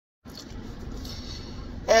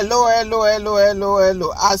Hello.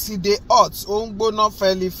 As it dey hot, Ongbono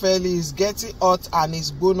feli is getting hot and it's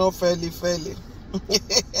Bono feli.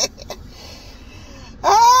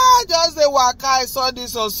 Just the waka. I saw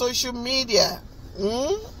this on social media.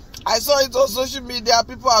 I saw it on social media.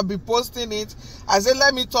 People have been posting it. I said,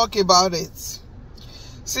 let me talk about it.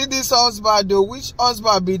 See this husband though. Which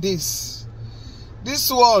husband be this? This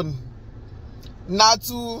one.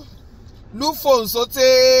 Natu. Look phone so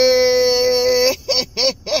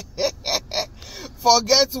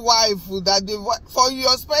forget wife that for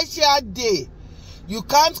your special day you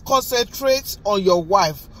can't concentrate on your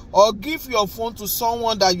wife or give your phone to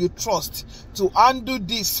someone that you trust to handle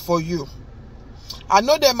this for you. I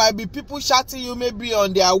know there might be people chatting you maybe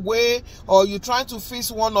on their way, or you trying to fix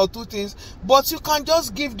one or two things, but you can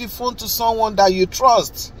just give the phone to someone that you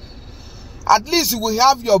trust. At least you will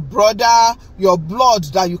have your brother, your blood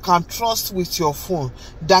that you can trust with your phone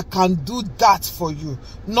that can do that for you.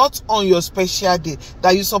 Not on your special day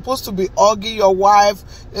that you're supposed to be hugging your wife,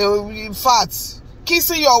 in fact,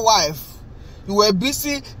 kissing your wife. You were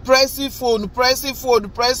busy pressing phone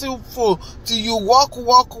till you walk.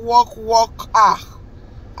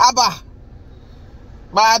 Abba.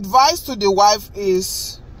 My advice to the wife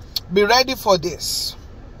is be ready for this.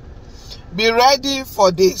 Be ready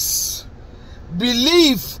for this.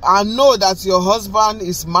 Believe and know that your husband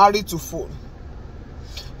is married to phone.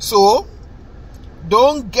 So,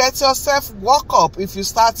 don't get yourself woke up if you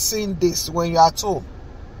start seeing this when you're at home.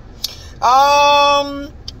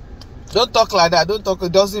 Don't talk like that. Don't talk.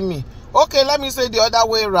 It doesn't mean. Okay, let me say the other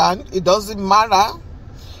way around. It doesn't matter.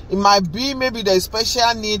 It might be maybe there's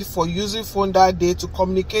special need for using phone that day to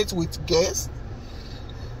communicate with guests.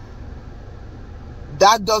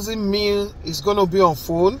 That doesn't mean it's going to be on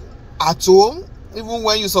phone. At home, even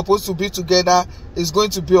when you're supposed to be together, it's going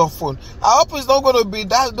to be on phone. I hope it's not going to be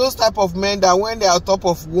those type of men that when they are on top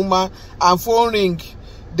of woman and phone ring,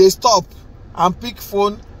 they stop and pick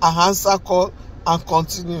phone and answer call and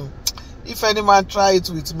continue. If any man try it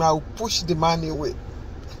with me, I will push the man away.